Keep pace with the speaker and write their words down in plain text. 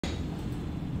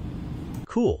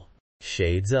Cool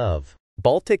Shades of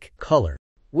Baltic color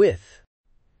with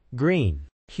green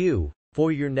hue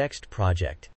for your next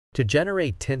project. To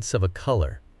generate tints of a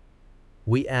color,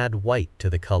 we add white to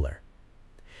the color,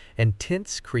 and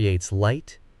tints creates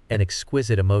light and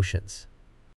exquisite emotions.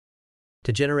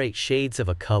 To generate shades of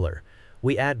a color,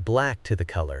 we add black to the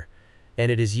color, and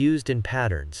it is used in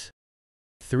patterns.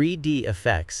 3D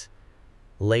effects,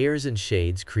 layers and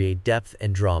shades create depth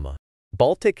and drama.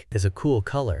 Baltic is a cool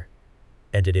color,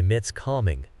 and it emits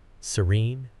calming,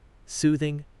 serene,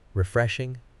 soothing,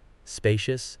 refreshing,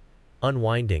 spacious,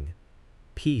 unwinding,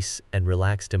 peace and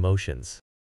relaxed emotions.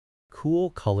 Cool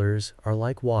colors are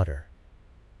like water,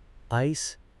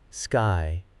 ice,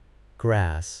 sky,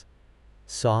 grass,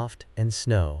 soft and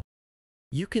snow.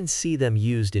 You can see them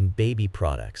used in baby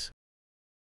products,